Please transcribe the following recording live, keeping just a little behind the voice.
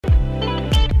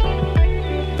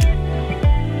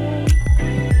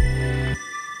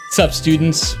What's up,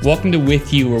 students? Welcome to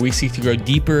With You, where we seek to grow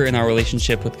deeper in our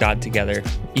relationship with God together.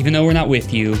 Even though we're not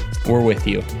with you, we're with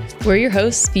you. We're your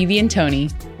hosts, Phoebe and Tony.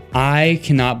 I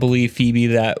cannot believe, Phoebe,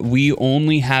 that we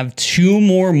only have 2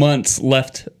 more months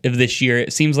left of this year.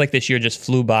 It seems like this year just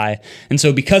flew by. And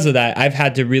so because of that, I've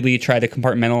had to really try to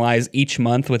compartmentalize each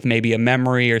month with maybe a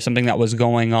memory or something that was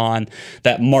going on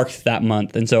that marked that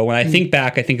month. And so when I think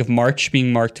back, I think of March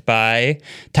being marked by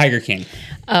Tiger King.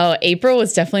 Oh, April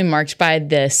was definitely marked by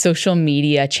the social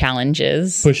media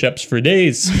challenges. Push-ups for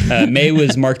days. May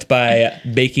was marked by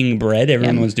baking bread.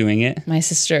 Everyone was doing it. My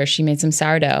sister, she made some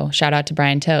sourdough. Shout out to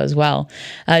Brian Toe as well.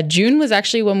 June was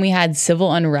actually when we had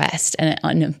civil unrest and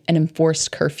an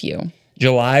enforced curfew.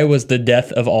 July was the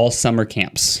death of all summer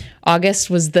camps.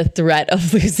 August was the threat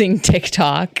of losing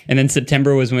TikTok. And then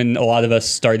September was when a lot of us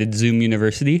started Zoom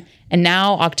University. And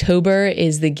now October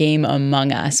is the game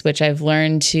Among Us, which I've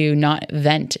learned to not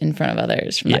vent in front of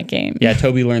others from that game. Yeah,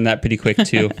 Toby learned that pretty quick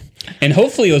too. And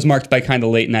hopefully it was marked by kind of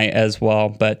late night as well.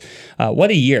 But what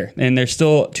a year. And there's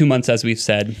still 2 months, as we've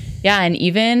said. Yeah, and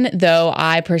even though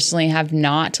I personally have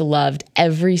not loved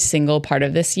every single part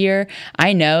of this year,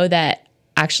 I know that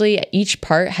actually each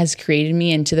part has created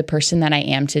me into the person that I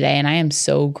am today. And I am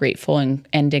so grateful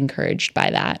and encouraged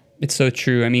by that. It's so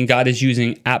true. I mean, God is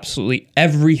using absolutely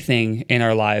everything in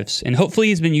our lives. And hopefully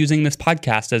he's been using this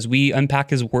podcast as we unpack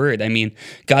his word. I mean,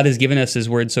 God has given us his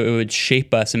word so it would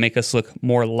shape us and make us look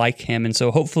more like him. And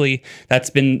so hopefully that's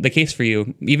been the case for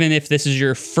you. Even if this is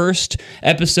your first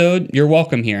episode, you're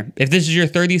welcome here. If this is your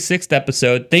 36th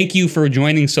episode, thank you for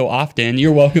joining so often.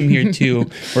 You're welcome here too.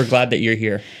 We're glad that you're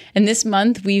here. And this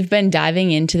month, we've been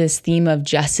diving into this theme of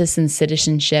justice and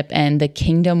citizenship and the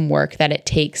kingdom work that it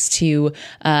takes to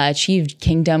achieve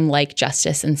kingdom-like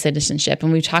justice and citizenship.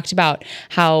 And we've talked about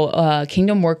how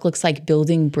kingdom work looks like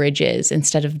building bridges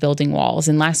instead of building walls.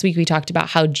 And last week, we talked about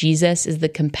how Jesus is the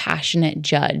compassionate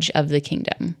judge of the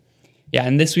kingdom. Yeah,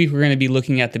 and this week we're going to be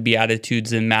looking at the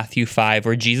Beatitudes in Matthew 5,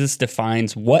 where Jesus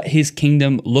defines what his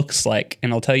kingdom looks like.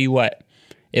 And I'll tell you what,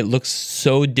 it looks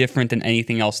so different than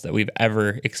anything else that we've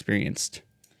ever experienced.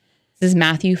 This is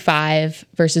Matthew 5,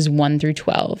 verses 1 through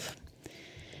 12.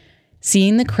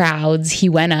 Seeing the crowds, he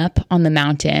went up on the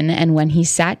mountain, and when he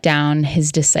sat down,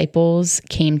 his disciples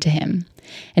came to him.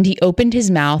 And he opened his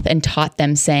mouth and taught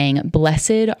them, saying,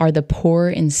 "Blessed are the poor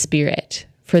in spirit,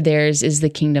 for theirs is the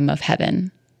kingdom of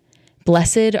heaven.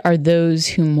 Blessed are those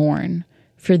who mourn,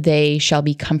 for they shall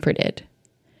be comforted.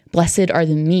 Blessed are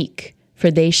the meek,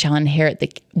 for they shall inherit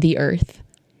the earth.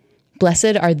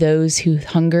 Blessed are those who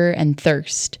hunger and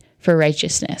thirst for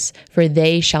righteousness, for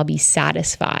they shall be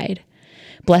satisfied.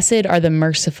 Blessed are the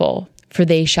merciful, for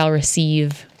they shall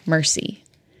receive mercy.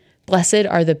 Blessed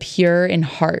are the pure in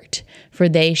heart, for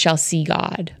they shall see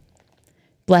God.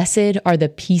 Blessed are the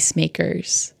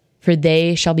peacemakers, for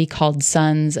they shall be called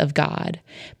sons of God.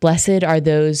 Blessed are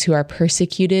those who are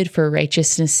persecuted for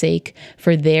righteousness' sake,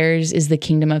 for theirs is the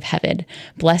kingdom of heaven.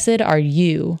 Blessed are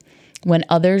you when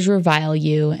others revile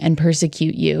you and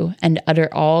persecute you and utter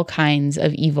all kinds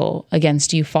of evil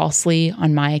against you falsely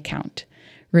on my account.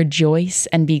 Rejoice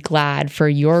and be glad, for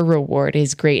your reward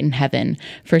is great in heaven,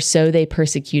 for so they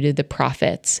persecuted the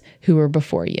prophets who were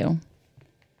before you."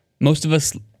 Most of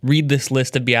us read this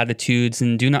list of Beatitudes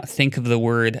and do not think of the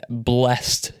word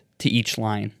blessed to each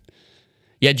line.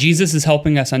 Yet Jesus is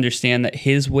helping us understand that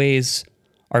his ways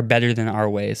are better than our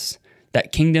ways,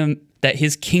 that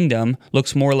his kingdom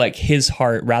looks more like his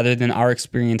heart rather than our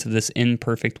experience of this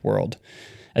imperfect world.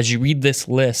 As you read this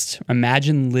list,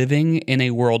 imagine living in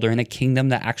a world or in a kingdom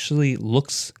that actually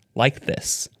looks like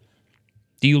this.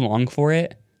 Do you long for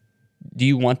it? Do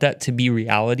you want that to be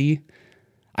reality?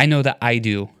 I know that I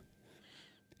do.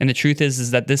 And the truth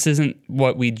is that this isn't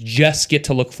what we just get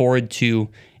to look forward to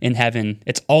in heaven.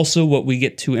 It's also what we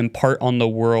get to impart on the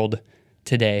world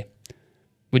today.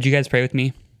 Would you guys pray with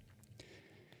me?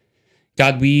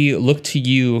 God, we look to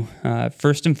you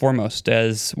first and foremost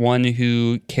as one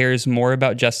who cares more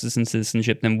about justice and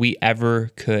citizenship than we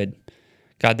ever could.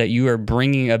 God, that you are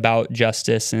bringing about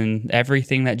justice, and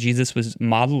everything that Jesus was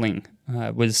modeling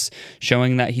was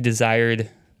showing that he desired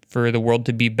for the world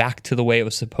to be back to the way it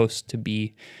was supposed to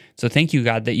be. So thank you,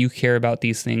 God, that you care about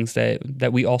these things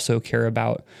that we also care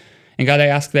about. And God, I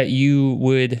ask that you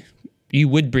would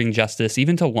bring justice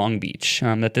even to Long Beach,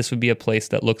 that this would be a place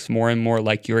that looks more and more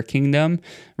like your kingdom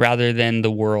rather than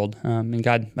the world. And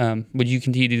God, would you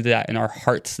continue to do that in our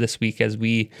hearts this week as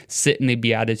we sit in the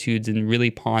Beatitudes and really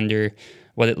ponder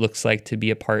what it looks like to be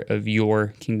a part of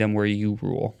your kingdom where you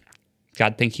rule.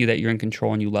 God, thank you that you're in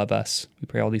control and you love us. We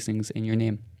pray all these things in your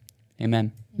name.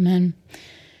 Amen. Amen.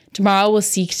 Tomorrow we'll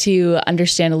seek to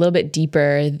understand a little bit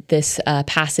deeper this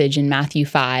passage in Matthew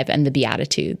 5 and the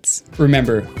Beatitudes.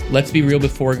 Remember, let's be real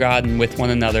before God and with one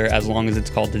another as long as it's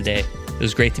called today. It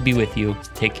was great to be with you.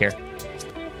 Take care.